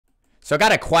So I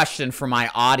got a question from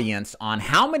my audience on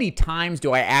how many times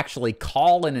do I actually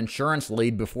call an insurance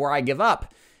lead before I give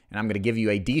up? And I'm going to give you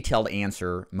a detailed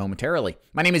answer momentarily.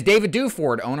 My name is David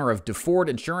Duford, owner of Duford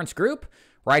Insurance Group,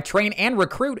 where I train and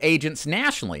recruit agents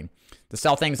nationally to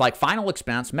sell things like final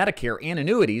expense, Medicare, and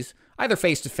annuities, either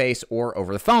face-to-face or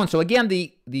over the phone. So again,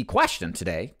 the question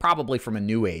today, probably from a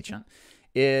new agent,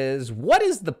 is what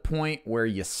is the point where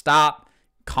you stop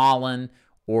calling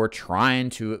or trying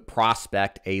to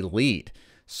prospect a lead?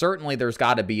 Certainly, there's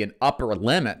got to be an upper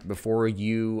limit before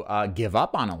you give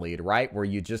up on a lead, right? Where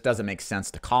you just doesn't make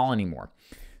sense to call anymore.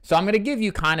 So I'm going to give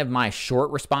you kind of my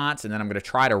short response, and then I'm going to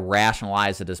try to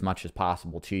rationalize it as much as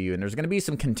possible to you. And there's going to be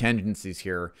some contingencies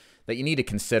here that you need to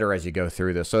consider as you go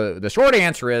through this. So the short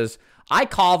answer is I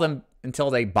call them until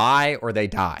they buy or they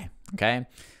die, okay?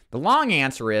 The long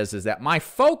answer is that my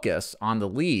focus on the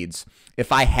leads,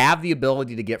 if I have the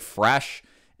ability to get fresh,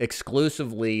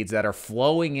 exclusive leads that are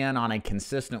flowing in on a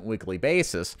consistent weekly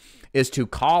basis, is to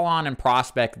call on and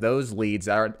prospect those leads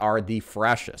that are the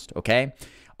freshest, okay?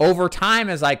 Over time,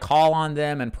 as I call on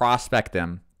them and prospect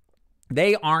them,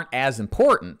 they aren't as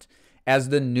important as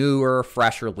the newer,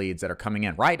 fresher leads that are coming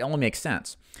in, right? It only makes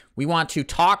sense. We want to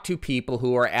talk to people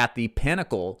who are at the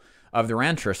pinnacle of their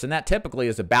interest, and that typically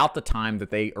is about the time that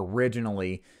they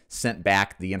originally sent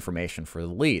back the information for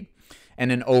the lead. And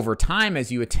then over time,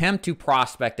 as you attempt to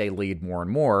prospect a lead more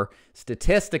and more,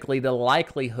 statistically, the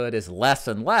likelihood is less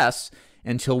and less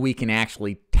until we can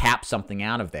actually tap something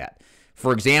out of that.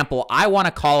 For example, I want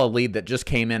to call a lead that just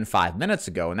came in 5 minutes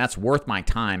ago, and that's worth my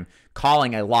time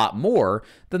calling a lot more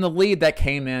than the lead that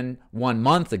came in 1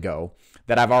 month ago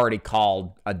that I've already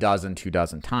called a dozen, 2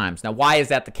 dozen times. Now, why is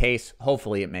that the case?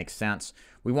 Hopefully it makes sense.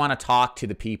 We want to talk to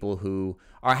the people who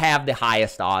have the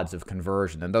highest odds of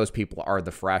conversion, and those people are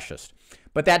the freshest.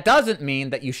 But that doesn't mean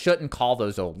that you shouldn't call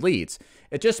those old leads.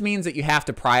 It just means that you have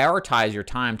to prioritize your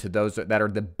time to those that are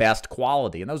the best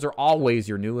quality, and those are always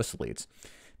your newest leads.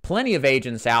 Plenty of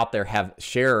agents out there have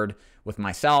shared with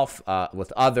myself,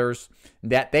 with others,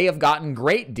 that they have gotten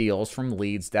great deals from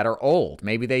leads that are old.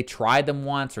 Maybe they tried them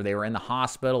once, or they were in the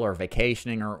hospital or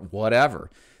vacationing or whatever.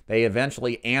 They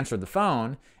eventually answered the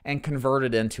phone and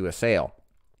converted into a sale.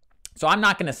 So I'm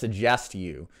not going to suggest to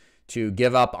you to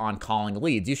give up on calling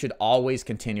leads. You should always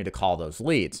continue to call those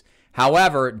leads.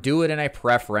 However, do it in a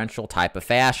preferential type of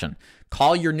fashion.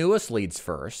 Call your newest leads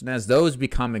first, and as those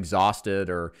become exhausted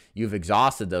or you've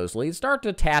exhausted those leads, start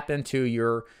to tap into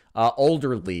your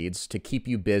older leads to keep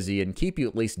you busy and keep you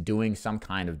at least doing some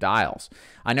kind of dials.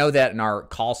 I know that in our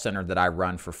call center that I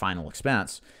run for final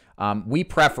expense, we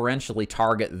preferentially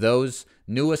target those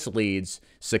newest leads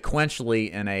sequentially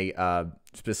in a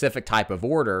specific type of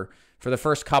order for the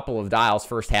first couple of dials,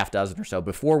 first half dozen or so,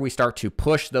 before we start to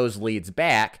push those leads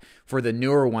back for the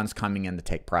newer ones coming in to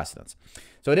take precedence.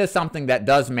 So it is something that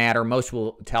does matter. Most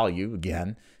will tell you,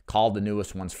 again, call the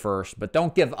newest ones first, but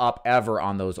don't give up ever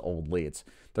on those old leads.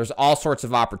 There's all sorts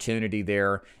of opportunity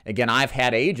there. Again, I've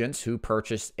had agents who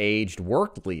purchased aged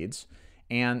work leads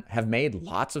and have made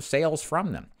lots of sales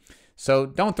from them. So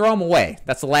don't throw them away.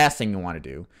 That's the last thing you want to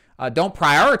do. Don't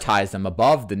prioritize them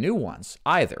above the new ones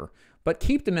either, but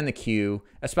keep them in the queue,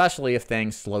 especially if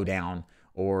things slow down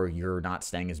or you're not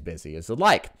staying as busy as you'd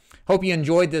like. Hope you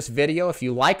enjoyed this video. If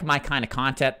you like my kind of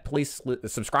content, please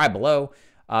subscribe below.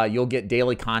 You'll get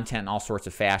daily content in all sorts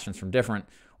of fashions from different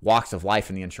walks of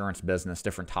life in the insurance business,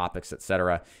 different topics,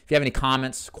 etc. If you have any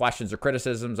comments, questions, or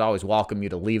criticisms, I always welcome you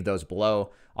to leave those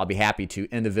below. I'll be happy to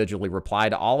individually reply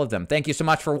to all of them. Thank you so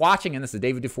much for watching, and this is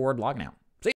David Duford logging out.